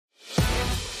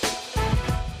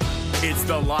It's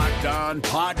the Locked On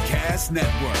Podcast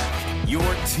Network, your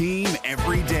team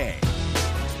every day.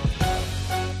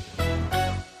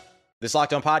 This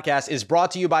Locked On Podcast is brought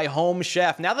to you by Home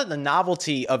Chef. Now that the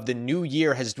novelty of the new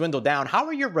year has dwindled down, how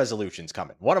are your resolutions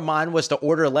coming? One of mine was to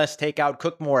order less takeout,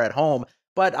 cook more at home,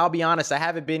 but I'll be honest, I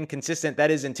haven't been consistent. That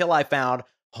is until I found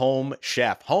Home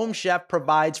Chef. Home Chef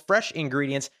provides fresh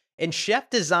ingredients and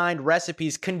chef-designed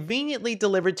recipes conveniently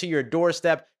delivered to your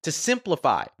doorstep to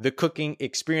simplify the cooking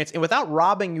experience and without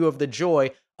robbing you of the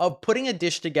joy of putting a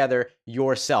dish together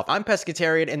yourself. I'm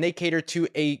pescatarian and they cater to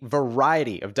a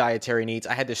variety of dietary needs.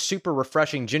 I had this super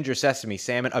refreshing ginger sesame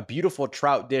salmon, a beautiful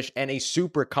trout dish, and a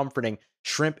super comforting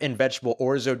shrimp and vegetable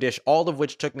orzo dish, all of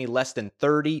which took me less than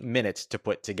 30 minutes to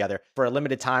put together. For a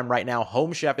limited time right now,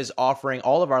 Home Chef is offering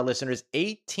all of our listeners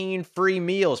 18 free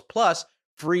meals plus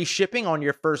free shipping on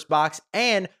your first box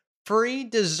and free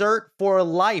dessert for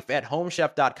life at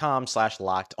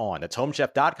homechef.com/lockedon. That's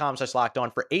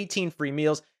homechef.com/lockedon for 18 free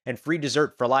meals and free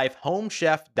dessert for life.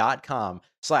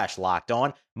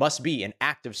 Homechef.com/lockedon. Must be an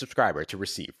active subscriber to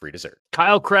receive free dessert.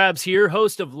 Kyle Krabs here,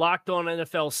 host of Locked On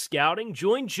NFL Scouting.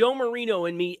 Join Joe Marino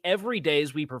and me every day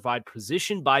as we provide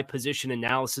position-by-position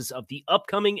analysis of the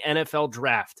upcoming NFL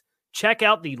Draft. Check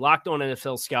out the Locked On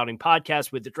NFL Scouting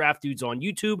podcast with the Draft Dudes on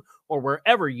YouTube or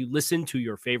wherever you listen to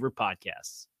your favorite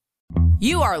podcasts.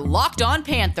 You are Locked On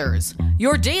Panthers,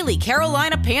 your daily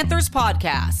Carolina Panthers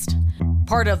podcast.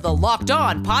 Part of the Locked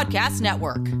On Podcast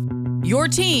Network, your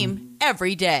team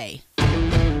every day.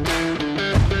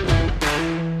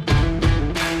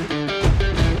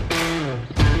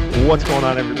 What's going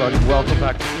on, everybody? Welcome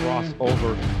back to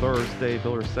Crossover Thursday.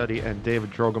 Bill Rossetti and David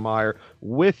Drogemeyer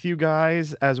with you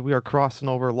guys as we are crossing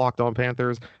over Locked On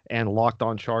Panthers and Locked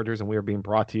On Chargers, and we are being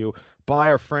brought to you by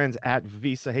our friends at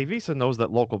Visa. Hey, Visa knows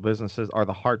that local businesses are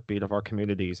the heartbeat of our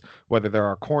communities. Whether they're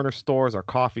our corner stores, our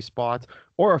coffee spots,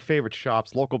 or our favorite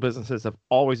shops, local businesses have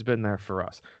always been there for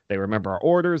us. They remember our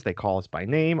orders, they call us by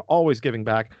name, always giving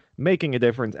back, making a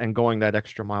difference, and going that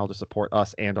extra mile to support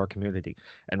us and our community.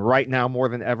 And right now, more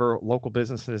than ever, local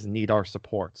businesses need our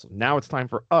support. So now it's time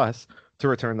for us to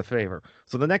return the favor.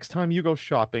 So the next time you go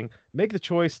shopping, make the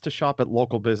choice to shop at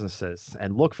local businesses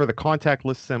and look for the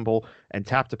contactless symbol and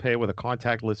tap to pay with a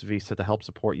contactless Visa to help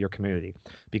support your community.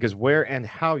 Because where and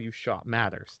how you shop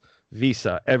matters.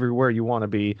 Visa, everywhere you want to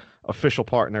be, official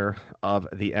partner of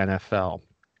the NFL.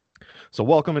 So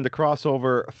welcome into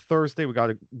Crossover Thursday. We got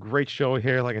a great show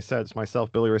here. Like I said, it's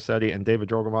myself, Billy Rossetti, and David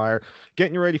Drogemeyer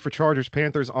getting you ready for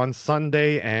Chargers-Panthers on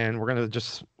Sunday. And we're going to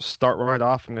just start right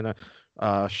off. I'm going to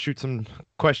shoot some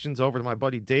questions over to my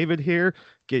buddy David here,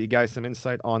 get you guys some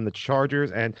insight on the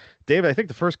Chargers. And David, I think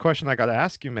the first question I got to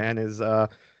ask you, man, is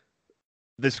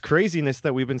this craziness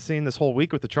that we've been seeing this whole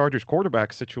week with the Chargers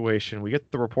quarterback situation. We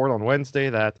get the report on Wednesday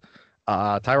that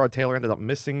Tyrod Taylor ended up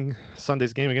missing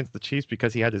Sunday's game against the Chiefs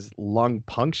because he had his lung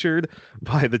punctured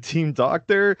by the team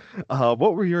doctor.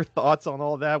 What were your thoughts on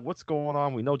all that? What's going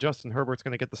on? We know Justin Herbert's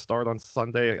going to get the start on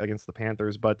Sunday against the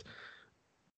Panthers, but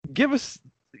give us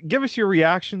your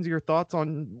reactions, your thoughts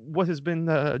on what has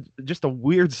been just a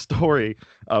weird story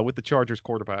with the Chargers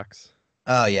quarterbacks.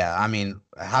 Oh, yeah. I mean,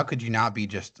 how could you not be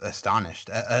just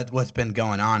astonished at what's been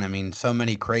going on? I mean, so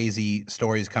many crazy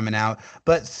stories coming out.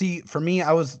 But see, for me,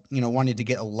 I was, wanting to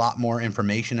get a lot more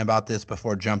information about this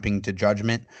before jumping to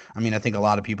judgment. I mean, I think a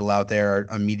lot of people out there are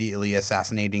immediately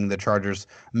assassinating the Chargers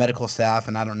medical staff,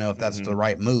 and I don't know if that's the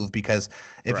right move, because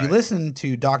if you listen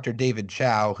to Dr. David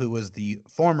Chow, who was the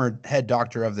former head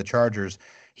doctor of the Chargers,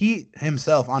 he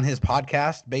himself on his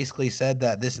podcast basically said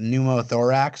that this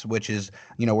pneumothorax, which is,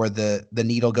 where the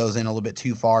needle goes in a little bit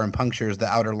too far and punctures the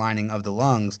outer lining of the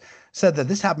lungs, said that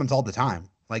this happens all the time.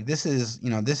 Like, this is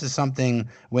something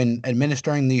when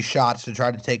administering these shots to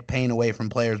try to take pain away from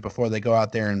players before they go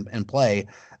out there and play,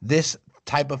 this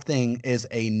type of thing is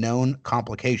a known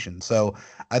complication. So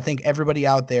I think everybody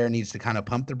out there needs to kind of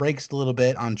pump the brakes a little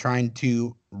bit on trying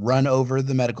to run over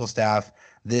the medical staff.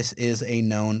 This is a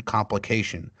known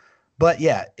complication. But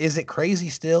yeah, is it crazy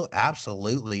still?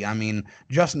 Absolutely. I mean,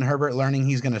 Justin Herbert learning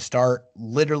he's going to start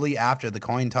literally after the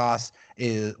coin toss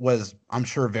was, I'm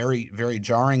sure, very, very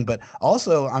jarring. But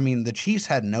also, I mean, the Chiefs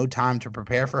had no time to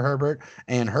prepare for Herbert,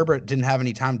 and Herbert didn't have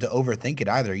any time to overthink it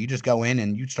either. You just go in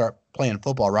and you start playing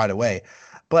football right away.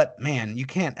 But man, you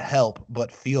can't help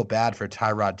but feel bad for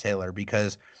Tyrod Taylor,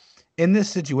 because in this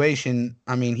situation,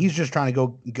 I mean, he's just trying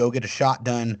to go get a shot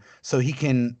done so he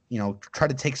can, try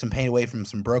to take some pain away from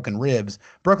some broken ribs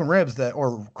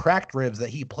or cracked ribs that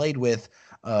he played with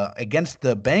against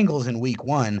the Bengals in week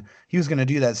 1, he was going to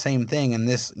do that same thing. And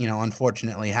this,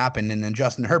 unfortunately happened. And then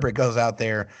Justin Herbert goes out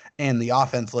there and the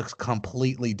offense looks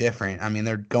completely different. I mean,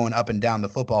 they're going up and down the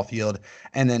football field.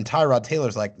 And then Tyrod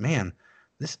Taylor's like, man,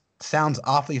 this sounds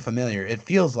awfully familiar. It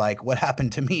feels like what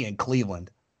happened to me in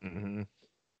Cleveland. Mm-hmm.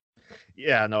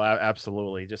 Yeah, no,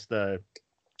 absolutely. Just a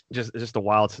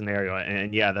wild scenario.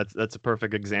 And yeah, that's a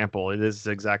perfect example. It is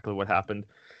exactly what happened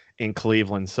in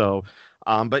Cleveland. So,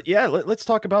 but yeah, let's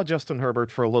talk about Justin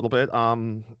Herbert for a little bit.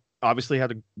 Obviously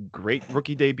had a great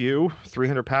rookie debut,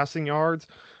 300 passing yards,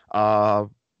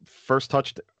 first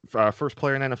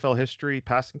player in NFL history,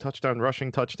 passing touchdown,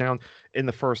 rushing touchdown in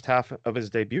the first half of his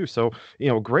debut. So,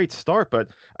 great start. But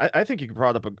I think you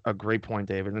brought up a great point,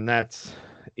 David, and that's,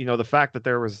 the fact that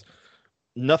there was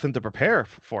nothing to prepare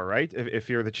for, right? If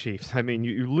you're the Chiefs, I mean,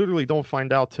 you literally don't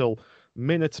find out till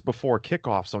minutes before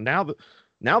kickoff. So now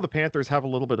the Panthers have a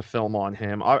little bit of film on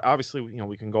him. Obviously,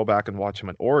 we can go back and watch him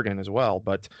at Oregon as well.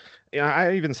 But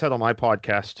I even said on my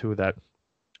podcast too that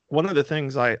one of the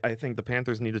things I think the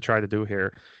Panthers need to try to do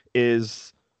here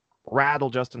is rattle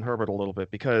Justin Herbert a little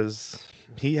bit, because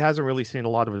he hasn't really seen a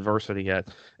lot of adversity yet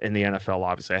in the NFL.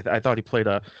 Obviously, I thought he played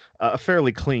a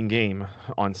fairly clean game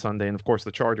on Sunday, and of course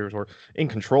the Chargers were in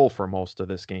control for most of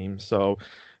this game. So,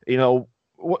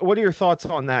 what are your thoughts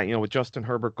on that? With Justin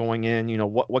Herbert going in,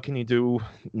 what can he do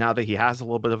now that he has a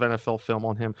little bit of NFL film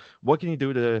on him? What can he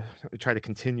do to try to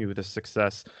continue the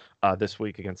success this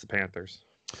week against the Panthers?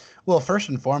 Well, first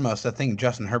and foremost, I think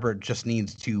Justin Herbert just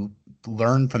needs to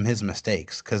learn from his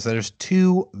mistakes, because there's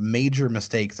 2 major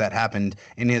mistakes that happened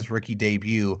in his rookie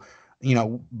debut.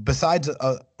 Besides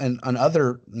an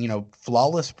other,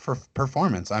 flawless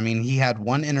performance. I mean, he had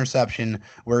 1 interception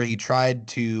where he tried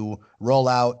to roll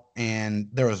out and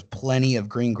there was plenty of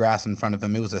green grass in front of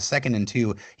him. It was a 2nd and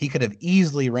 2. He could have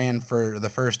easily ran for the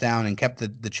first down and kept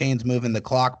the chains moving, the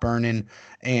clock burning.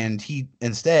 And he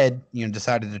instead,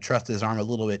 decided to trust his arm a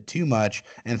little bit too much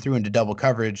and threw into double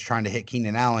coverage trying to hit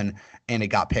Keenan Allen, and it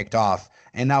got picked off.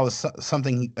 And that was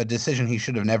a decision he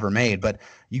should have never made. But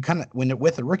you kind of,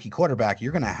 with a rookie quarterback,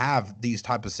 you're going to have these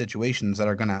type of situations that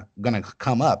are going to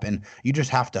come up, and you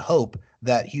just have to hope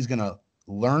that he's going to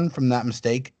learn from that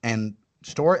mistake and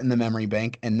store it in the memory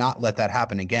bank and not let that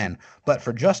happen again. But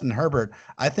for Justin Herbert,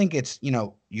 I think it's,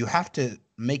 you have to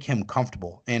make him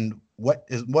comfortable. And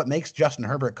what makes Justin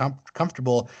Herbert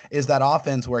comfortable is that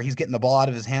offense where he's getting the ball out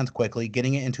of his hands quickly,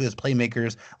 getting it into his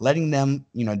playmakers, letting them,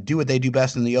 do what they do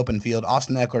best in the open field.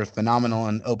 Austin Eckler is phenomenal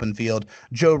in open field.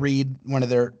 Joe Reed, one of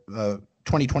their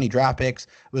 2020 draft picks,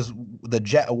 was the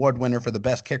Jet Award winner for the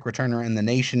best kick returner in the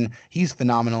nation. He's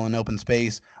phenomenal in open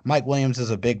space. Mike Williams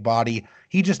is a big body.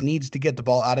 He just needs to get the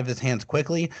ball out of his hands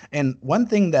quickly. And one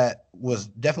thing that was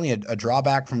definitely a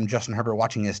drawback from Justin Herbert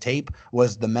watching his tape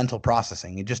was the mental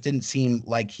processing. It just didn't seem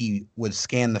like he would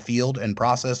scan the field and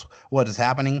process what is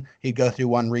happening. He'd go through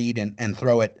one read and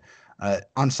throw it.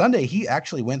 On Sunday, he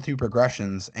actually went through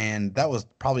progressions, and that was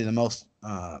probably the most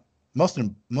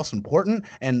important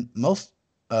and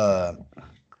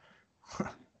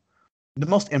the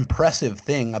most impressive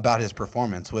thing about his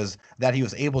performance was that he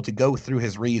was able to go through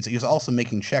his reads. He was also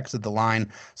making checks at the line.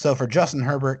 So for Justin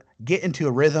Herbert, get into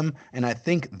a rhythm, and I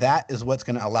think that is what's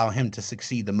going to allow him to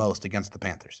succeed the most against the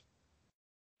Panthers.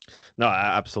 No,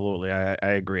 absolutely. I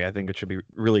agree. I think it should be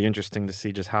really interesting to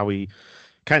see just how he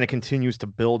kind of continues to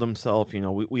build himself.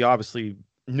 We obviously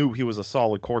knew he was a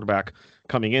solid quarterback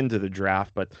coming into the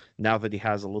draft, but now that he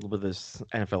has a little bit of this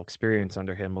NFL experience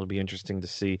under him, it'll be interesting to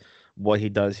see what he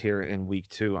does here in week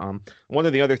 2. One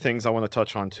of the other things I want to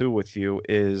touch on too with you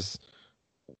is,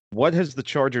 what has the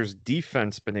Chargers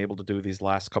defense been able to do these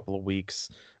last couple of weeks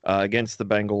against the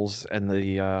Bengals and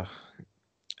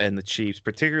the Chiefs,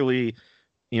 particularly,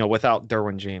 without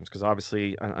Derwin James, because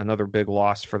obviously another big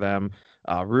loss for them.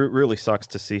 Really sucks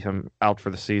to see him out for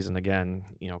the season again,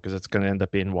 because it's going to end up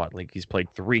being he's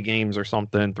played 3 games or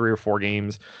something, 3 or 4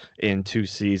 games in 2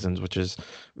 seasons, which is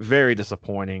very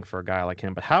disappointing for a guy like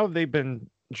him. But how have they been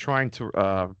trying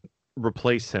to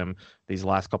replace him these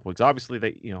last couple weeks?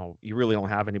 Obviously, you really don't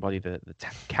have anybody the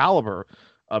caliber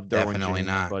of Derwin Definitely James,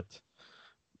 not.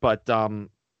 But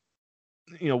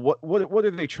what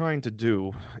are they trying to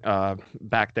do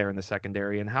back there in the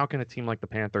secondary, and how can a team like the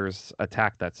Panthers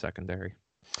attack that secondary?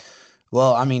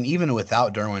 Well, I mean, even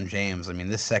without Derwin James, I mean,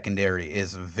 this secondary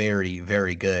is very,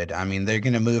 very good. I mean, they're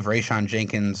going to move Rayshon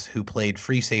Jenkins, who played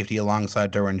free safety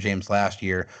alongside Derwin James last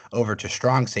year, over to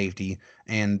strong safety.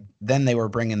 And then they were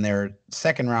bringing their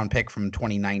 2nd-round pick from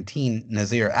 2019,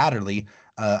 Nazir Adderley,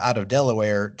 out of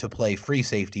Delaware to play free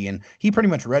safety, and he pretty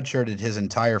much redshirted his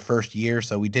entire first year,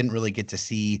 so we didn't really get to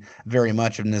see very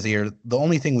much of Nazir. The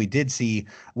only thing we did see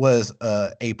was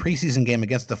a preseason game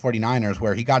against the 49ers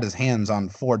where he got his hands on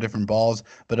 4 different balls,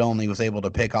 but only was able to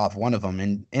pick off one of them.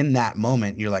 And in that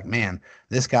moment, you're like, man,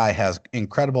 this guy has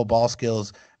incredible ball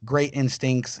skills, great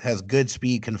instincts, has good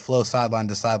speed, can flow sideline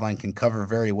to sideline, can cover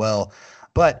very well.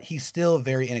 But he's still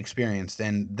very inexperienced,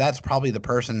 and that's probably the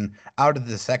person out of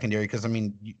the secondary because, I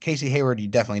mean, Casey Hayward, you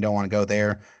definitely don't want to go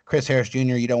there. Chris Harris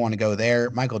Jr., you don't want to go there.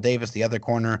 Michael Davis, the other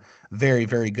corner, very,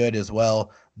 very good as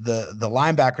well. The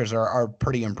linebackers are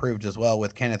pretty improved as well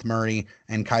with Kenneth Murray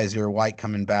and Kaiser White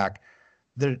coming back.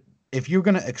 If you're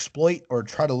going to exploit or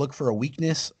try to look for a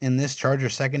weakness in this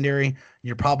Chargers secondary,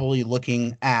 you're probably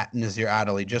looking at Nasir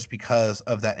Adderley just because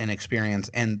of that inexperience.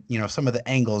 And, you know, some of the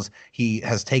angles he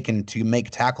has taken to make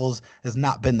tackles has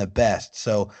not been the best.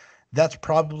 So that's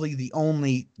probably the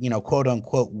only, you know, quote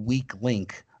unquote weak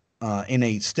link in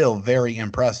a still very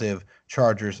impressive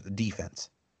Chargers defense.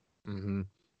 Mm-hmm.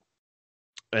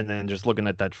 And then just looking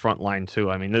at that front line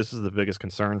too, I mean, this is the biggest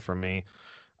concern for me.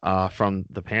 From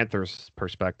the Panthers'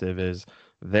 perspective, is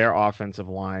their offensive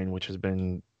line, which has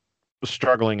been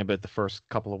struggling a bit the first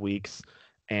couple of weeks,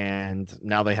 and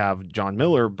now they have John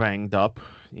Miller banged up.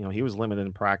 You know, he was limited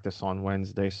in practice on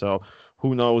Wednesday, so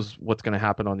who knows what's going to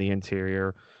happen on the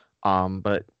interior.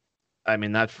 But I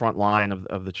mean, that front line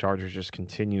of the Chargers just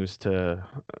continues to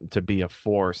be a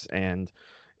force, and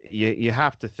you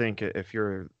have to think, if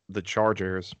you're the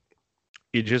Chargers,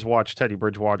 you just watched Teddy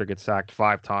Bridgewater get sacked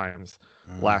 5 times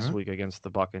last week against the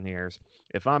Buccaneers.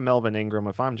 If I'm Melvin Ingram,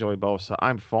 if I'm Joey Bosa,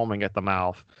 I'm foaming at the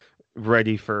mouth,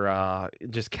 ready for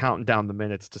just counting down the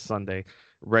minutes to Sunday,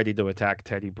 ready to attack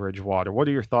Teddy Bridgewater. What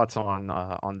are your thoughts on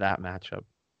that matchup?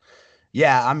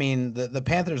 Yeah, I mean, the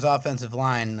Panthers' offensive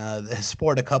line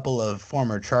sport a couple of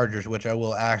former Chargers, which I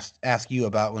will ask you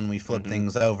about when we flip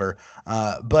things over.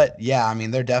 But yeah, I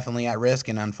mean, they're definitely at risk,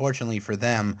 and unfortunately for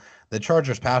them, the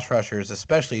Chargers pass rushers,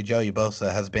 especially Joey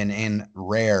Bosa, has been in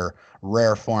rare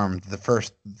form.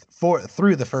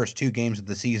 Through the first 2 games of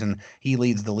the season, he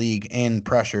leads the league in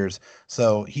pressures.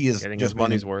 So he is getting just his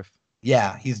money's worth.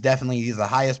 Yeah, he's the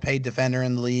highest paid defender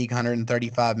in the league,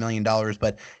 $135 million,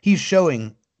 but he's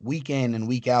showing week in and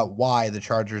week out why the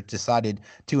Chargers decided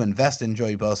to invest in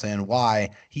Joey Bosa and why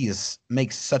he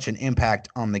makes such an impact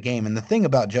on the game. And the thing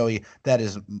about Joey that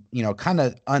is, you know, kind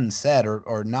of unsaid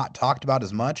or not talked about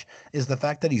as much is the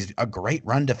fact that he's a great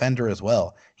run defender as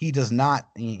well. He does not,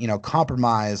 you know,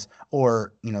 compromise,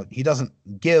 or, you know, he doesn't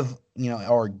give, you know,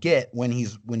 or get when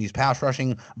he's pass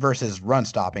rushing versus run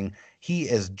stopping. He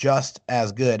is just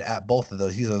as good at both of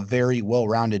those. He's a very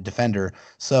well-rounded defender.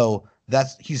 So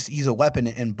he's a weapon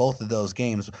in both of those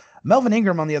games. Melvin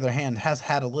Ingram, on the other hand, has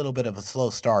had a little bit of a slow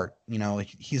start. You know,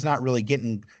 he's not really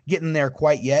getting there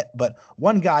quite yet. But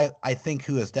one guy I think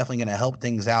who is definitely going to help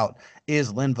things out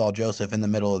is Linval Joseph in the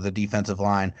middle of the defensive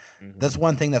line. That's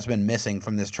one thing that's been missing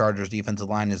from this Chargers defensive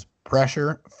line is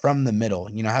pressure from the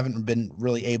middle. You know, haven't been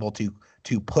really able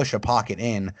to push a pocket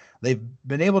in. They've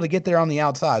been able to get there on the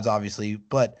outsides, obviously,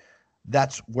 but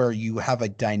that's where you have a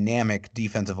dynamic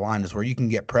defensive line, is where you can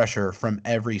get pressure from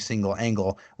every single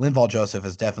angle. Linval Joseph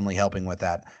is definitely helping with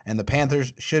that. And the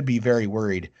Panthers should be very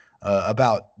worried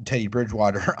about Teddy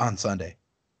Bridgewater on Sunday.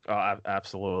 Oh,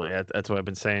 absolutely. That's what I've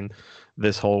been saying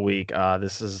this whole week.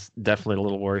 This is definitely a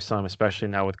little worrisome, especially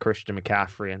now with Christian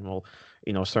McCaffrey, and we'll,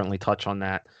 you know, certainly touch on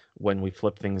that when we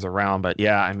flip things around. But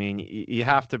yeah, I mean, you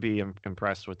have to be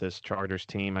impressed with this Chargers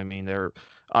team. I mean, they're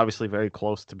obviously very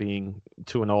close to being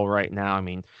 2-0 right now. I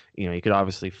mean, you know, you could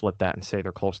obviously flip that and say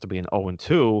they're close to being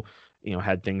 0-2, you know,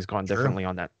 had things gone differently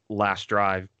on that last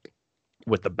drive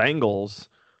with the Bengals.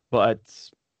 But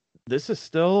this is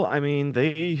still, I mean,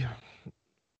 they,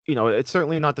 you know, it's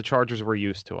certainly not the Chargers we're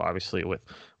used to, obviously,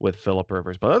 with Phillip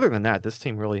Rivers. But other than that, this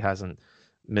team really hasn't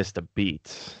missed a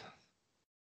beat.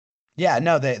 Yeah,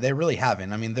 no, they really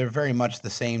haven't. I mean, they're very much the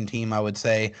same team, I would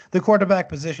say. The quarterback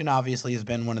position obviously has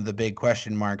been one of the big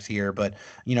question marks here, but,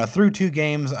 you know, through 2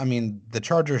 games, I mean, the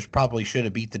Chargers probably should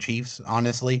have beat the Chiefs,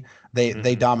 honestly.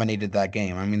 They dominated that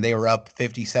game. I mean, they were up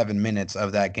 57 minutes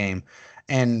of that game.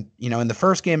 And, you know, in the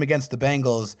first game against the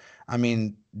Bengals, I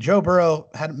mean, Joe Burrow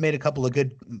had made a couple of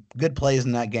good plays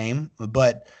in that game,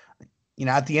 but, you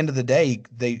know, at the end of the day,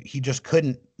 he just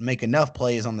couldn't make enough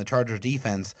plays on the Chargers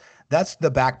defense. That's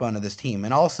the backbone of this team.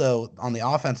 And also on the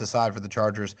offensive side for the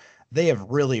Chargers, they have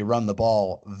really run the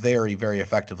ball very, very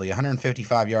effectively.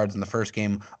 155 yards in the first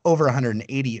game, over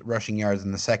 180 rushing yards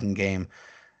in the second game.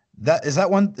 Is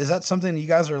that something you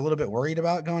guys are a little bit worried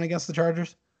about going against the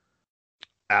Chargers?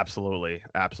 Absolutely.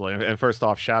 And first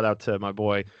off, shout out to my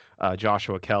boy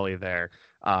Joshua Kelly there.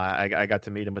 I got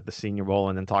to meet him at the Senior Bowl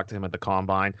and then talk to him at the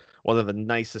Combine. One of the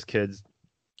nicest kids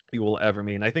you will ever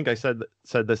meet. And I think I said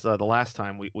this the last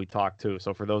time we talked too.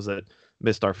 So for those that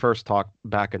missed our first talk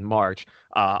back in March,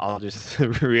 I'll just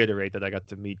reiterate that I got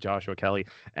to meet Joshua Kelly,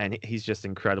 and he's just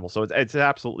incredible. So it's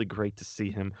absolutely great to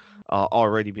see him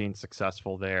already being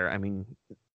successful there. I mean,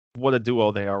 what a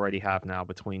duo they already have now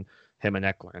between him and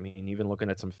Eckler. I mean, even looking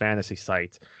at some fantasy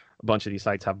sites, a bunch of these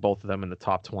sites have both of them in the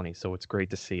top 20, so it's great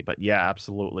to see. But yeah,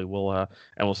 absolutely, we'll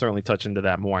certainly touch into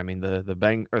that more. I mean,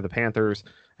 the Panthers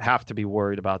have to be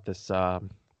worried about this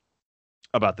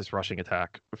rushing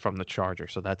attack from the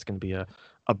Chargers, so that's going to be a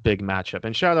big matchup.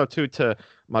 And shout out too to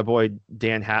my boy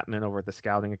Dan Hatman over at the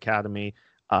Scouting Academy,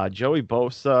 Joey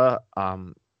Bosa.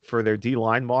 For their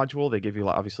D-line module, they give you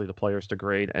obviously the players to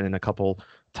grade and then a couple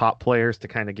top players to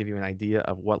kind of give you an idea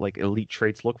of what like elite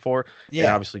traits look for. Yeah.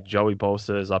 And obviously Joey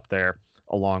Bosa is up there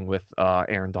along with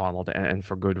Aaron Donald, and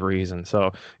for good reason.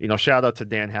 So, shout out to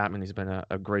Dan Hatman. He's been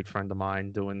a great friend of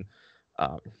mine, doing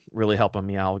really helping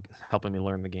me out, helping me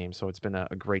learn the game. So it's been a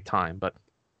great time. But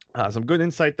some good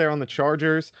insight there on the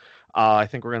Chargers. I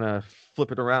think we're going to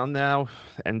flip it around now.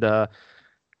 And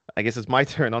I guess it's my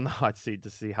turn on the hot seat to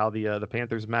see how the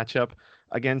Panthers match up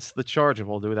against the Chargers.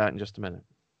 We'll do that in just a minute.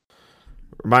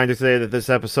 Reminder today that this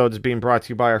episode is being brought to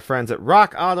you by our friends at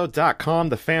RockAuto.com,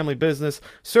 the family business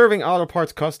serving auto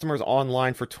parts customers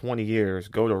online for 20 years.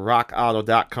 Go to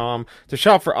RockAuto.com to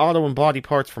shop for auto and body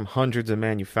parts from hundreds of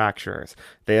manufacturers.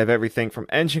 They have everything from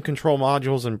engine control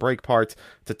modules and brake parts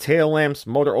to tail lamps,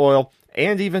 motor oil,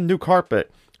 and even new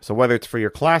carpet. So whether it's for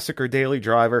your classic or daily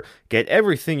driver, get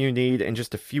everything you need in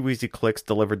just a few easy clicks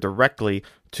delivered directly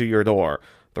to your door.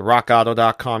 The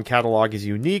RockAuto.com catalog is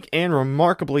unique and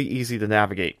remarkably easy to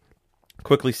navigate.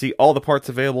 Quickly see all the parts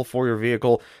available for your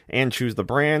vehicle and choose the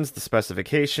brands, the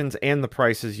specifications, and the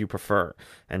prices you prefer.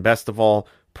 And best of all,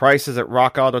 prices at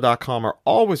RockAuto.com are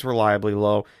always reliably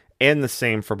low and the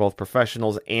same for both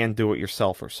professionals and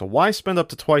do-it-yourselfers. So why spend up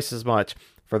to twice as much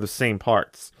for the same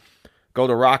parts? Go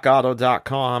to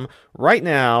RockAuto.com right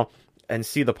now and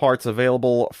see the parts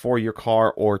available for your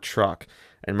car or truck.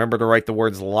 And remember to write the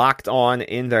words "Locked On"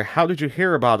 in their "How did you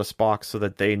hear about us" box so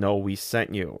that they know we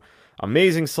sent you.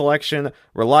 Amazing selection,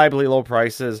 reliably low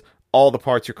prices, all the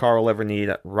parts your car will ever need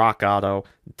at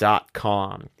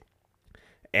RockAuto.com.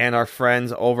 And our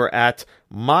friends over at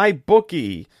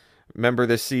MyBookie. Remember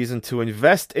this season to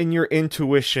invest in your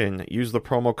intuition. Use the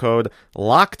promo code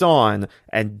LOCKEDON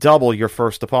and double your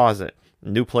first deposit.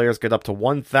 New players get up to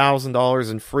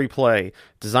 $1,000 in free play,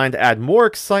 designed to add more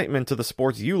excitement to the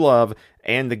sports you love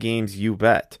and the games you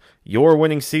bet. Your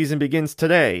winning season begins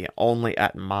today, only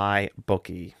at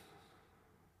MyBookie.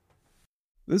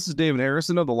 This is David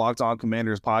Harrison of the Locked On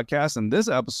Commanders podcast, and this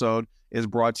episode is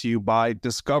brought to you by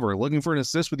Discover. Looking for an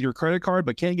assist with your credit card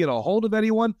but can't get a hold of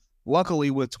anyone? Luckily,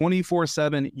 with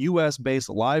 24/7 U.S.-based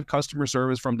live customer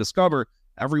service from Discover,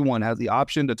 everyone has the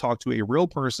option to talk to a real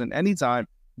person anytime,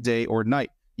 day or night.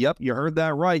 Yep, you heard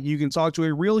that right. You can talk to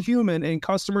a real human in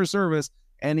customer service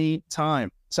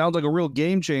anytime. Sounds like a real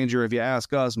game changer if you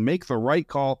ask us. Make the right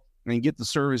call and get the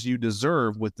service you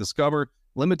deserve with Discover.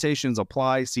 Limitations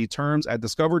apply. See terms at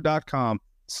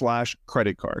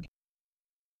discover.com/creditcard.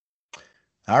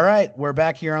 All right, we're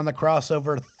back here on the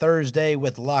crossover Thursday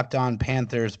with Locked On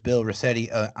Panthers, Bill Rossetti.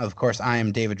 Of course, I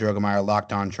am David Drogemeyer,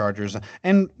 Locked On Chargers.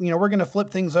 And, we're going to flip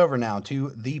things over now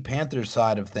to the Panthers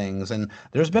side of things. And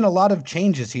there's been a lot of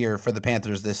changes here for the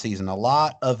Panthers this season, a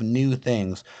lot of new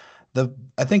things.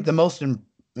 I think the most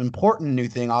important new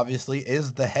thing, obviously,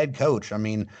 is the head coach. I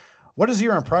mean, what is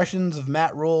your impressions of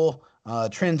Matt Rhule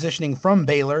transitioning from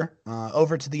Baylor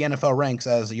over to the NFL ranks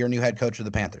as your new head coach of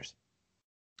the Panthers?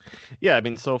 Yeah, I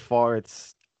mean, so far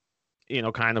it's,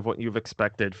 kind of what you've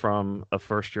expected from a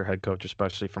first-year head coach,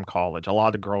 especially from college. A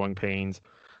lot of growing pains,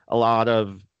 a lot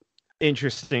of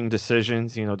interesting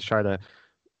decisions, to try to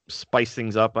spice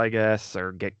things up, I guess,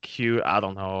 or get cute. I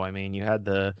don't know. I mean, you had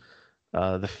the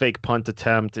fake punt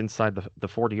attempt inside the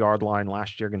 40-yard line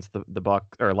last year against the Bucs,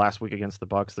 or last week against the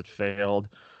Bucs, that failed.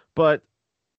 But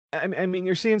I mean,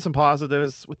 you're seeing some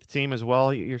positives with the team as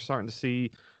well. You're starting to see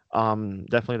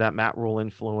definitely that Matt Rhule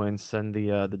influence and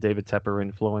the David Tepper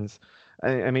influence.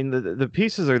 I mean, the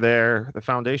pieces are there, the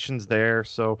foundation's there.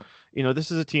 So,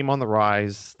 this is a team on the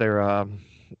rise. They're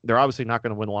obviously not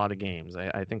going to win a lot of games.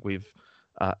 I think we've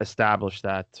established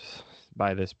that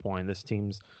by this point. This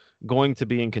team's going to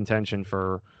be in contention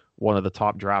for one of the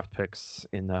top draft picks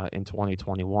in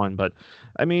 2021. But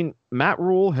I mean, Matt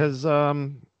Rhule has,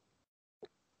 the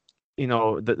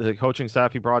coaching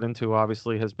staff he brought into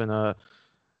obviously has been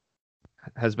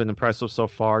impressive so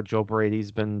far. Joe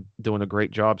Brady's been doing a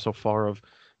great job so far of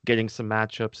getting some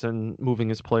matchups and moving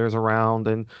his players around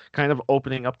and kind of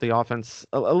opening up the offense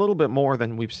a little bit more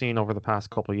than we've seen over the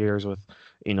past couple of years with,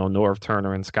 Norv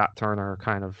Turner and Scott Turner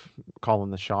kind of calling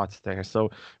the shots there.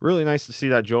 So really nice to see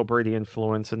that Joe Brady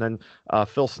influence. And then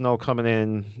Phil Snow coming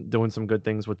in, doing some good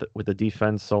things with the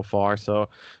defense so far. So,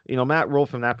 Matt Rule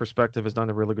from that perspective has done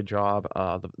a really good job.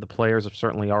 The players have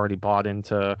certainly already bought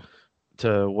into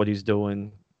what he's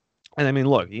doing. And I mean,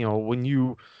 look,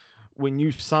 when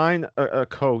you sign a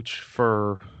coach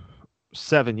for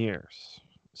 7 years,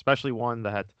 especially one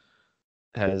that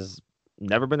has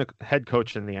never been a head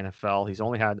coach in the NFL, he's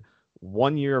only had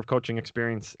 1 year of coaching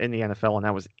experience in the NFL, and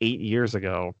that was 8 years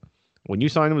ago. When you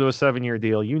sign him to a 7-year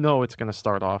deal, it's going to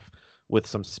start off with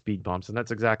some speed bumps, and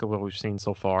that's exactly what we've seen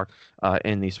so far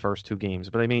in these first 2 games.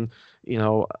 But I mean,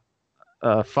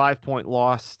 a 5-point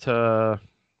loss to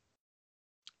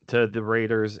the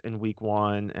Raiders in week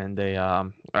 1, and they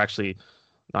actually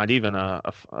not even a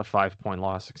 5-point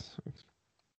loss,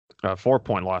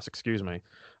 4-point loss, excuse me,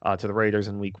 to the Raiders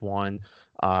in week 1,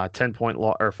 10-point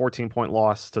or 14-point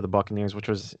loss to the Buccaneers, which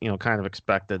was kind of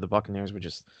expected. The Buccaneers were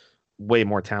just way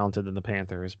more talented than the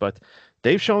Panthers, but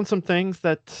they've shown some things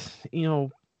that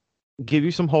give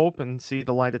you some hope and see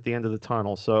the light at the end of the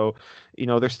tunnel. So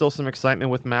there's still some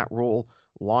excitement with Matt Rule.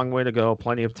 Long way to go,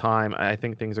 plenty of time. I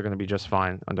think things are going to be just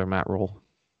fine under Matt Rule.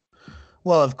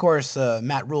 Well, of course,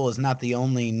 Matt Rule is not the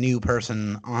only new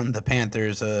person on the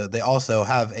Panthers. They also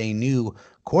have a new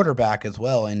quarterback as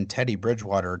well in Teddy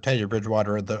Bridgewater. Teddy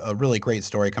Bridgewater, a really great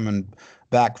story, coming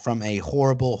back from a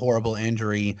horrible, horrible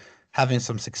injury, having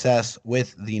some success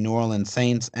with the New Orleans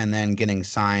Saints, and then getting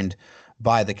signed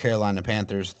by the Carolina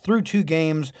Panthers through 2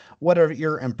 games. What are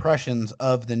your impressions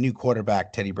of the new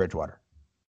quarterback, Teddy Bridgewater?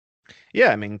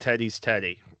 Yeah, I mean, Teddy's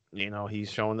Teddy.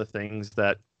 He's shown the things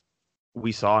that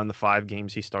we saw in the 5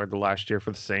 games he started last year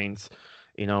for the Saints.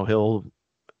 He'll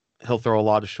throw a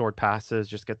lot of short passes,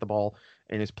 just get the ball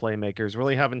in his playmakers.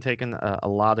 Really haven't taken a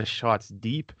lot of shots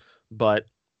deep, but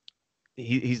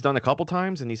he's done a couple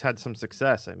times and he's had some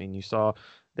success. I mean, you saw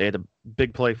they had a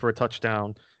big play for a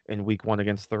touchdown in week 1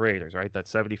 against the Raiders, right? That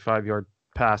 75-yard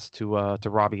pass to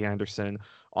Robbie Anderson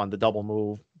on the double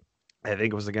move. I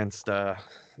think it was against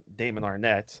Damon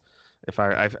Arnett. If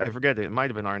I forget, it might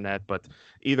have been Arnett, but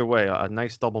either way, a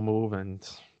nice double move and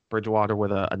Bridgewater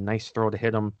with a nice throw to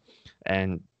hit him,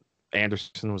 and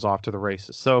Anderson was off to the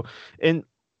races. So in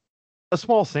a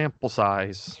small sample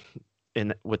size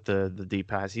with the deep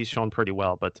pass, he's shown pretty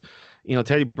well. But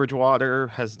Teddy Bridgewater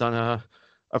has done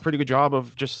a pretty good job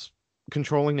of just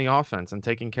controlling the offense and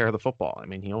taking care of the football. I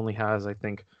mean, he only has, I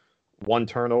think, 1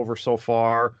 turnover so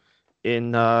far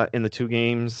in the 2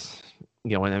 games,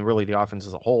 and really the offense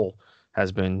as a whole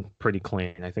has been pretty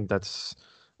clean. I think that's,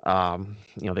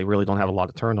 they really don't have a lot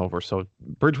of turnover. So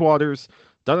Bridgewater's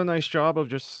done a nice job of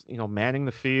just, manning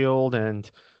the field and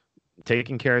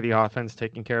taking care of the offense,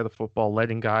 taking care of the football,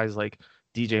 letting guys like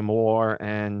DJ Moore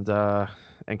and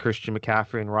Christian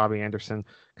McCaffrey and Robbie Anderson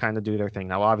kind of do their thing.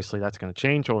 Now, obviously, that's going to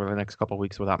change over the next couple of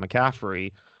weeks without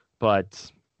McCaffrey, but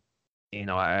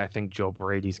I think Joe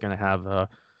Brady's going to have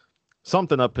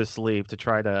something up his sleeve to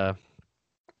try to,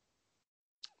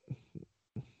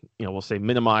 we'll say,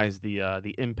 minimize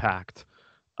the impact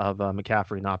of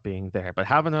McCaffrey not being there. But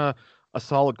having a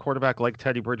solid quarterback like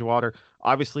Teddy Bridgewater,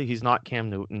 obviously he's not Cam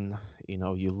Newton.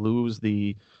 You lose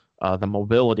the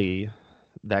mobility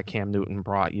that Cam Newton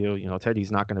brought you.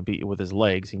 Teddy's not going to beat you with his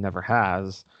legs. He never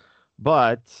has.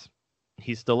 But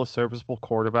he's still a serviceable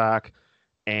quarterback.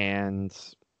 And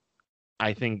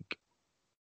I think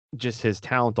just his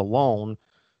talent alone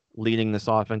leading this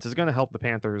offense is going to help the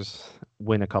Panthers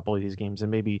win a couple of these games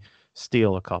and maybe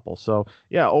steal a couple. So,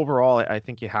 yeah, overall, I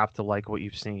think you have to like what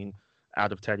you've seen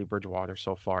out of Teddy Bridgewater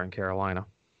so far in Carolina.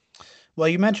 Well,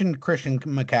 you mentioned Christian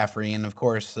McCaffrey, and of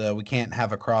course, we can't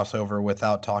have a crossover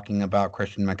without talking about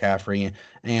Christian McCaffrey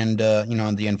and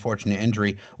the unfortunate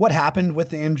injury. What happened with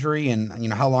the injury,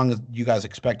 and how long do you guys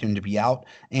expect him to be out?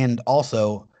 And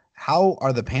also, how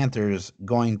are the Panthers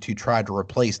going to try to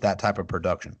replace that type of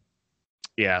production?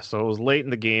 Yeah, so it was late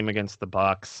in the game against the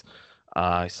Bucs.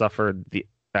 He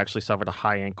actually suffered a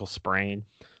high ankle sprain,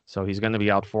 so he's going to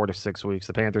be out 4 to 6 weeks.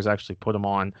 The Panthers actually put him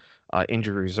on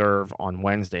injury reserve on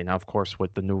Wednesday. Now, of course,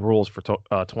 with the new rules for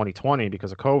 2020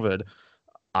 because of COVID,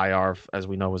 IR, as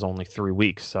we know, was only 3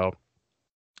 weeks. So,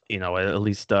 at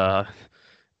least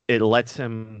it lets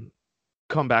him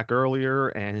come back earlier,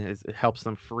 and it helps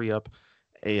them free up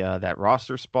that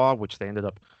roster spot, which they ended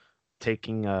up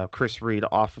taking Chris Reed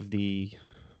off of the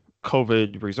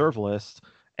COVID reserve list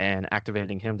and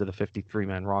activating him to the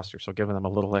 53-man roster. So giving them a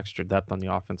little extra depth on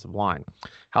the offensive line.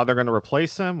 How they're going to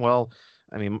replace him? Well,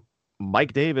 I mean,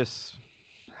 Mike Davis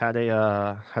had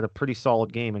a pretty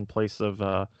solid game in place of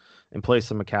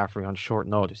McCaffrey on short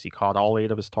notice. He caught all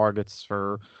 8 of his targets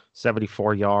for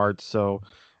 74 yards. So,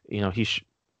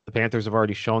 the Panthers have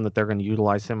already shown that they're going to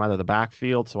utilize him out of the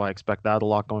backfield. So I expect that a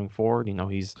lot going forward.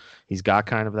 He's got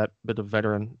kind of that bit of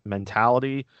veteran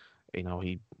mentality.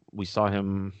 We saw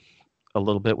him a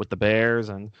little bit with the Bears,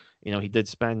 and he did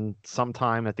spend some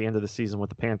time at the end of the season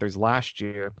with the Panthers last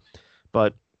year.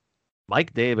 But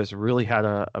Mike Davis really had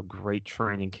a great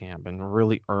training camp and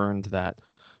really earned that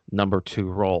number 2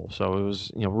 role. So it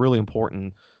was really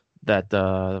important that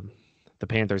the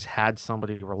Panthers had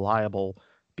somebody reliable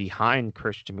behind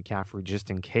Christian McCaffrey just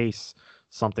in case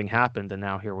something happened. And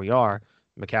now here we are.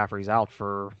 McCaffrey's out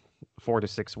for 4 to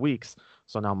 6 weeks.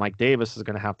 So now Mike Davis is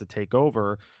going to have to take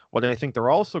over. What I think they're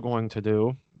also going to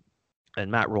do,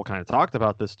 and Matt Rule kind of talked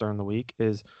about this during the week,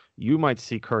 is you might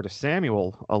see Curtis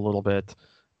Samuel a little bit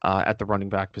at the running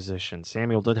back position.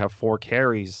 Samuel did have 4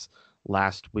 carries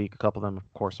last week, a couple of them,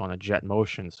 of course, on a jet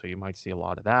motion. So you might see a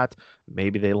lot of that.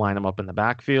 Maybe they line him up in the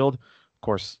backfield. Of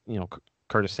course,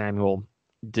 Curtis Samuel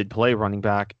did play running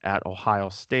back at Ohio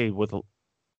State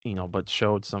but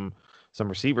showed some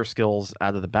receiver skills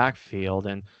out of the backfield,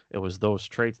 and it was those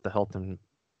traits that helped him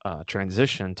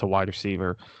transition to wide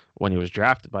receiver when he was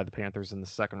drafted by the Panthers in the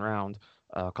 2nd round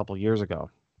a couple of years ago.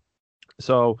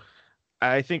 So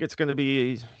I think it's going to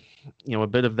be a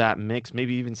bit of that mix.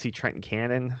 Maybe even see Trenton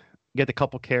Cannon get a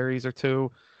couple carries or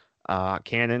 2.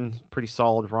 Cannon, pretty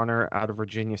solid runner out of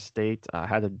Virginia State,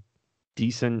 had a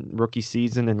decent rookie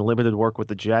season and limited work with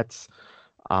the Jets,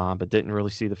 but didn't really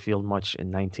see the field much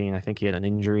in 19. I think he had an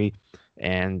injury,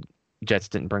 and Jets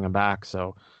didn't bring him back.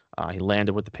 So he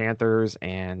landed with the Panthers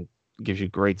and gives you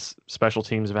great special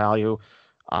teams value.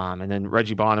 And then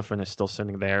Reggie Bonifant is still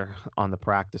sitting there on the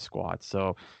practice squad.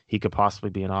 So he could possibly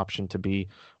be an option to be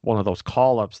one of those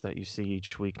call-ups that you see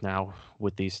each week now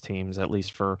with these teams, at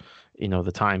least for,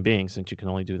 the time being, since you can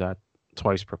only do that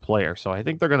twice per player. So I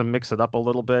think they're going to mix it up a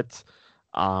little bit.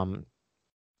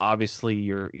 Obviously,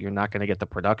 you're not going to get the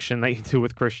production that you do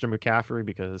with Christian McCaffrey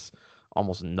because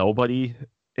almost nobody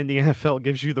in the NFL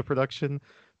gives you the production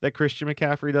that Christian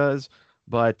McCaffrey does.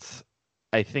 But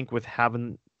I think with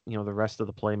having the rest of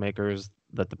the playmakers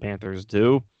that the Panthers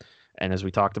do, and as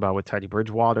we talked about with Teddy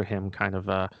Bridgewater, him kind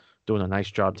of doing a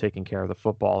nice job taking care of the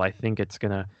football, I think it's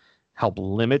going to help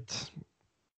limit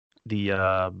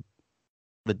the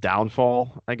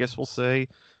downfall, I guess we'll say,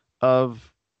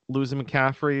 of losing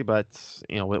McCaffrey. But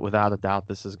without a doubt,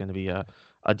 this is going to be a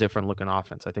different looking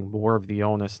offense. I think more of the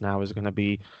onus now is going to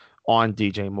be on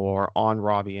DJ Moore, on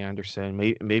Robbie Anderson,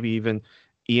 maybe even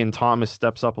Ian Thomas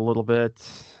steps up a little bit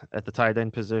at the tight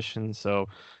end position. So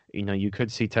you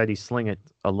could see Teddy sling it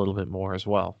a little bit more as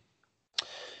well.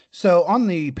 So on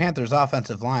the Panthers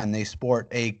offensive line, they sport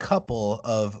a couple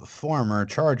of former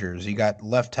Chargers. You got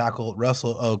left tackle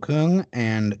Russell Okung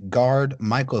and guard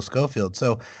Michael Schofield.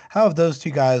 So how have those 2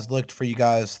 guys looked for you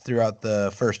guys throughout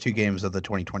the first 2 games of the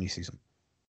 2020 season?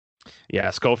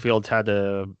 Yeah, Schofield had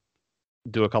to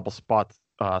do a couple spot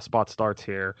starts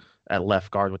here at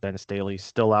left guard with Dennis Daly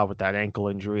still out with that ankle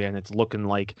injury, and it's looking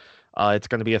like it's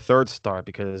going to be a 3rd start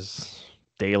because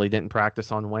Daly didn't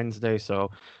practice on Wednesday.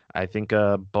 So I think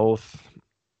both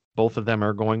of them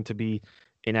are going to be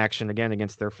in action again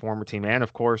against their former team. And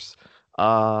of course,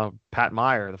 Pat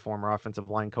Meyer, the former offensive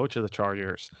line coach of the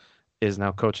Chargers, is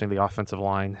now coaching the offensive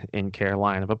line in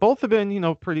Carolina. But both have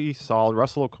been, pretty solid.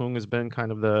 Russell Okung has been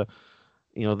kind of the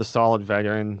solid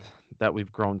veteran that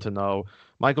we've grown to know.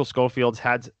 Michael Schofield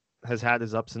has had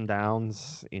his ups and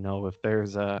downs. If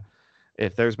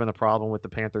there's been a problem with the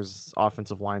Panthers'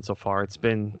 offensive line so far, it's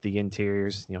been the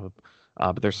interiors.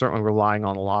 But they're certainly relying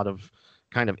on a lot of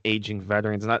kind of aging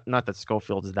veterans. Not that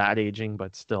Schofield's that aging,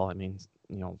 but still, I mean,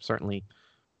 certainly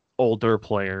older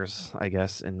players, I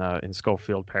guess, in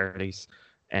Schofield, Paradis,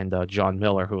 and John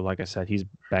Miller, who, like I said, he's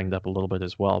banged up a little bit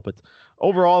as well. But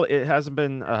overall, it hasn't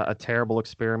been a terrible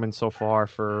experiment so far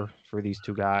for these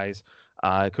 2 guys.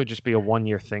 It could just be a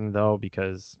 1-year thing, though,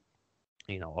 because,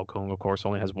 Okung, of course,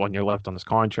 only has 1 year left on his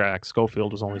contract.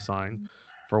 Schofield was only signed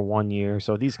for 1 year.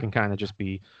 So these can kind of just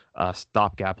be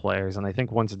stopgap players. And I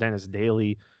think once Dennis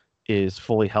Daly is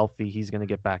fully healthy, he's going to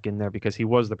get back in there because he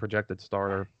was the projected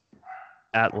starter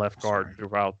at left guard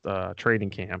throughout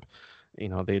training camp.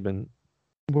 They'd been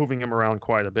moving him around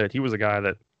quite a bit. He was a guy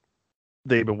that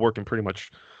they've been working pretty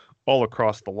much all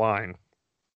across the line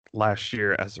last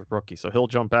year as a rookie. So he'll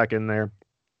jump back in there,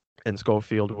 and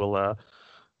Schofield will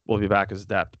be back as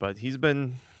depth. But he's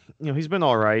been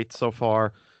all right so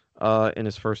far in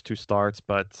his first 2 starts.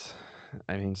 But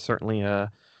I mean, certainly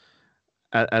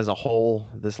as a whole,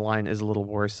 this line is a little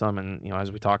worrisome. And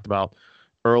as we talked about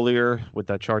earlier with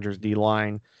that Chargers D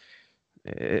line,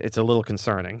 it's a little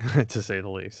concerning to say the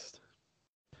least.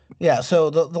 Yeah, so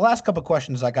the last couple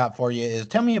questions I got for you is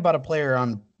tell me about a player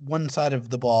on one side of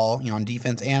the ball, on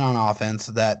defense and on offense,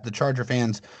 that the Charger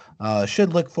fans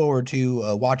should look forward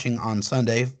to watching on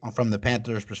Sunday from the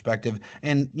Panthers' perspective.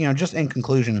 And, just in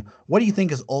conclusion, what do you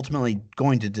think is ultimately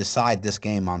going to decide this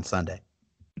game on Sunday?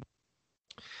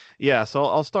 Yeah, so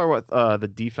I'll start with the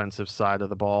defensive side of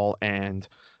the ball. And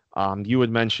you had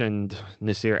mentioned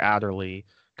Nasir Adderley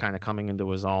kind of coming into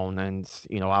his own, and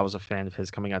I was a fan of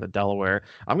his coming out of Delaware.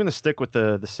 I'm going to stick with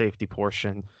the safety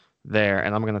portion there,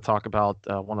 and I'm going to talk about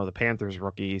one of the Panthers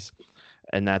rookies,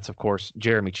 and that's of course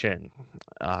Jeremy Chinn.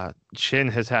 Chinn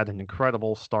has had an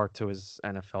incredible start to his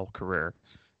NFL career.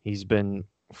 He's been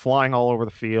flying all over the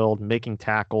field, making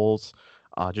tackles,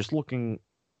 just looking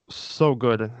so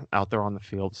good out there on the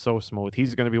field, so smooth.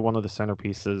 He's going to be one of the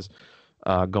centerpieces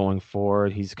going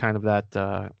forward. He's kind of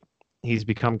that. He's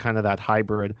become kind of that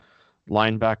hybrid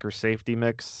linebacker safety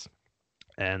mix,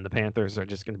 and the Panthers are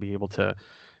just going to be able to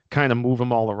kind of move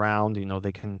him all around.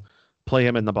 They can play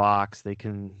him in the box. They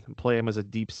can play him as a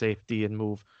deep safety and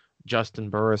move Justin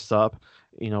Burris up.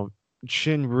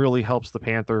 Chinn really helps the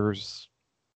Panthers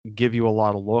give you a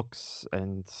lot of looks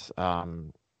and a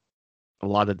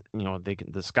lot of, they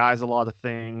can disguise a lot of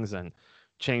things and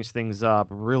change things up,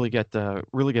 really get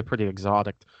pretty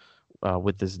exotic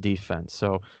with this defense.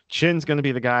 So Chinn's going to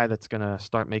be the guy that's going to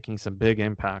start making some big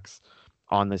impacts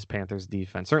on this Panthers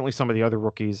defense. Certainly some of the other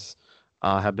rookies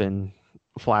have been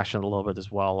flashing a little bit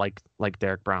as well, like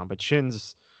Derek Brown, but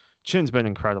Chinn's been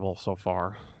incredible so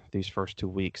far these first 2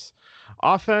 weeks.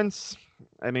 Offense,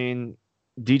 I mean,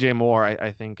 DJ Moore,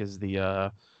 I think is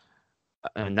the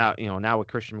and now with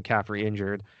Christian McCaffrey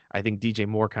injured, I think DJ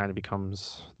Moore kind of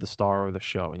becomes the star of the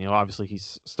show. And obviously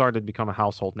he's started to become a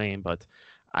household name, but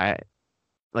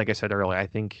like I said earlier, I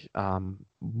think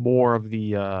more of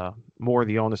the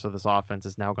onus of this offense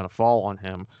is now going to fall on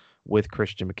him with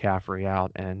Christian McCaffrey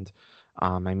out. And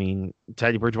I mean,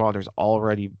 Teddy Bridgewater's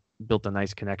already built a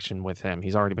nice connection with him.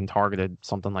 He's already been targeted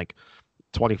something like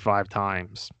 25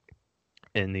 times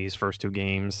in these first 2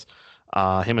 games.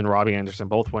 Him and Robbie Anderson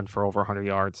both went for over 100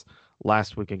 yards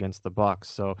last week against the Bucks.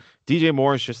 So DJ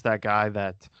Moore is just that guy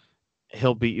that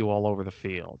he'll beat you all over the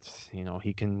field.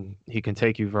 He can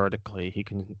take you vertically. He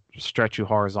can stretch you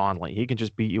horizontally. He can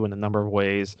just beat you in a number of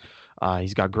ways.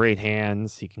 He's got great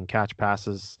hands. He can catch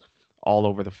passes all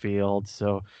over the field.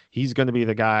 So he's going to be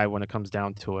the guy when it comes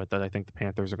down to it that I think the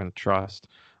Panthers are going to trust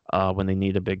when they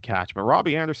need a big catch. But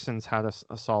Robbie Anderson's had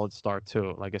a solid start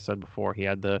too. Like I said before, he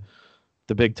had the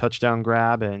big touchdown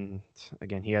grab, and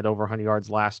again, he had over 100 yards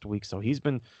last week. So he's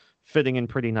been fitting in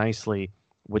pretty nicely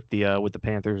with the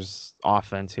Panthers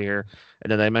offense here.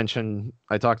 And then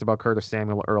I talked about Curtis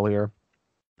Samuel earlier,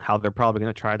 how they're probably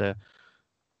going to try to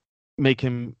make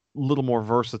him a little more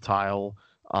versatile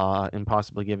and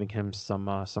possibly giving him some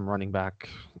running back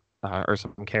or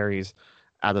some carries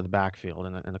out of the backfield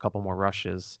and a couple more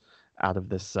rushes out of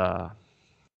this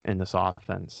in this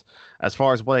offense. As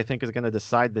far as what I think is going to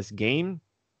decide this game,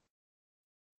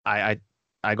 I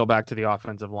go back to the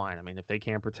offensive line. I mean, if they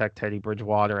can't protect Teddy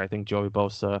Bridgewater, I think Joey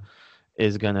Bosa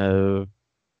is going to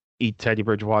eat Teddy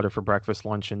Bridgewater for breakfast,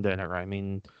 lunch, and dinner. I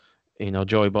mean,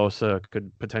 Joey Bosa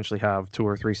could potentially have 2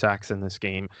 or 3 sacks in this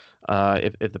game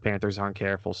if the Panthers aren't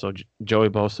careful. So Joey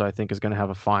Bosa, I think, is going to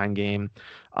have a fine game.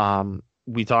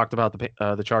 We talked about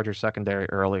the Chargers secondary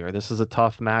earlier. This is a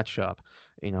tough matchup.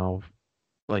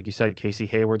 Like you said, Casey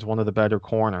Hayward's one of the better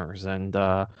corners, and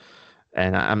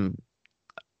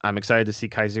I'm excited to see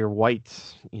Kaiser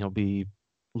White, be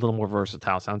a little more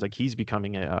versatile. Sounds like he's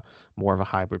becoming more of a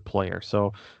hybrid player.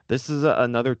 So this is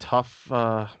another tough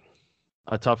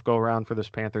go around for this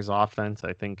Panthers offense.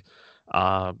 I think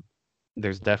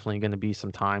there's definitely going to be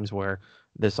some times where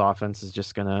this offense is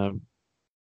just going to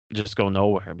just go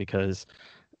nowhere because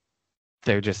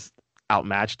they're just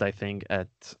outmatched, I think, at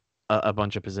a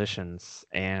bunch of positions.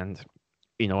 And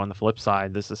on the flip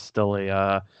side, this is still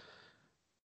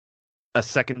a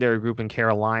secondary group in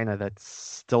Carolina that's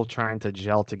still trying to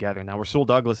gel together. Now, Rasul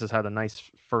Douglas has had a nice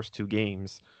first 2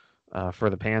 games for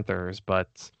the Panthers,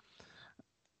 but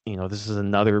this is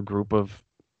another group of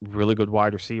really good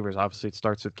wide receivers. Obviously, it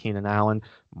starts with Keenan Allen.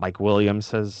 Mike Williams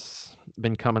has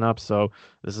been coming up, so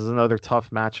this is another tough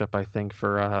matchup, I think,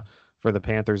 for the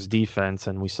Panthers defense.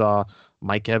 And we saw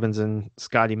Mike Evans and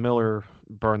Scotty Miller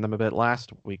burn them a bit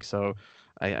last week. So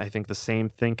I think the same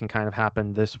thing can kind of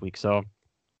happen this week. So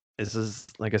this is,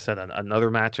 like I said,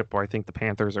 another matchup where I think the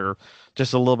Panthers are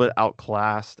just a little bit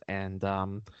outclassed. And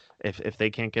if they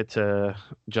can't get to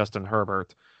Justin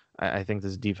Herbert, I think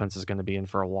this defense is going to be in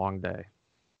for a long day.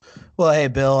 Well, hey,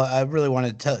 Bill, I really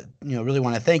want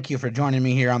to thank you for joining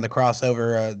me here on the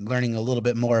crossover, learning a little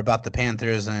bit more about the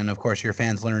Panthers, and of course, your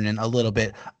fans learning a little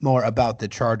bit more about the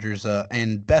Chargers.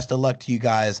 And best of luck to you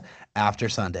guys after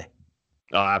Sunday.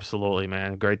 Oh, absolutely,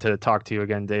 man. Great to talk to you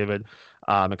again, David.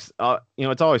 It's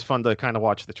always fun to kind of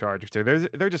watch the Chargers too.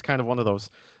 They're just kind of one of those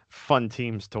fun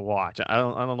teams to watch. I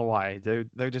don't know why.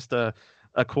 They're just a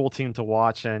cool team to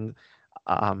watch, and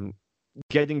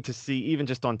getting to see, even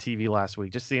just on TV last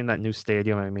week, just seeing that new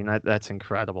stadium. I mean, that's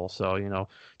incredible. So,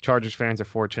 Chargers fans are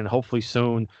fortunate. Hopefully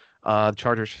soon,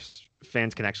 Chargers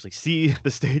fans can actually see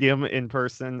the stadium in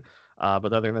person.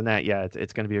 But other than that, yeah,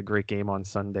 it's going to be a great game on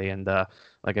Sunday. And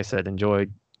like I said,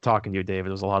 enjoyed talking to you, David.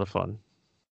 It was a lot of fun.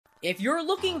 If you're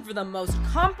looking for the most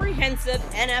comprehensive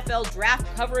NFL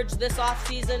draft coverage this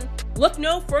offseason, look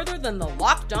no further than the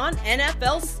Locked On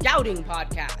NFL Scouting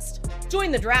Podcast.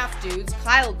 Join the draft dudes,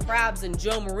 Kyle Krabs and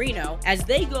Joe Marino, as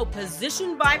they go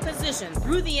position by position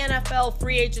through the NFL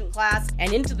free agent class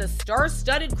and into the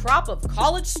star-studded crop of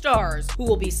college stars who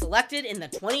will be selected in the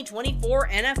 2024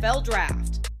 NFL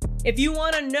Draft. If you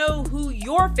want to know who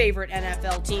your favorite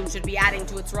NFL team should be adding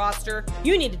to its roster,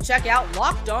 you need to check out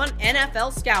Locked On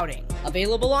NFL Scouting,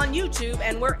 available on YouTube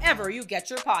and wherever you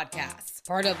get your podcasts.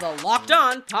 Part of the Locked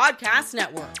On Podcast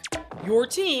Network, your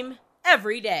team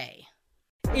every day.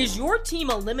 Is your team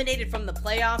eliminated from the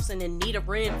playoffs and in need of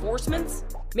reinforcements?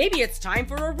 Maybe it's time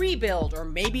for a rebuild, or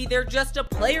maybe they're just a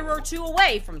player or two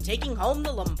away from taking home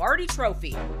the Lombardi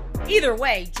Trophy. Either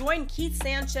way, join Keith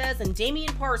Sanchez and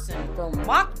Damian Parson for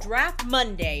Mock Draft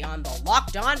Monday on the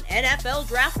Locked On NFL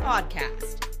Draft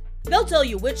Podcast. They'll tell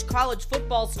you which college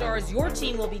football stars your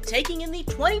team will be taking in the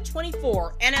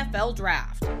 2024 NFL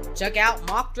Draft. Check out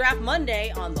Mock Draft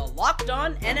Monday on the Locked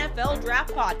On NFL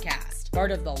Draft Podcast,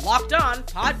 part of the Locked On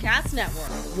Podcast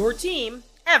Network, your team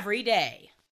every day.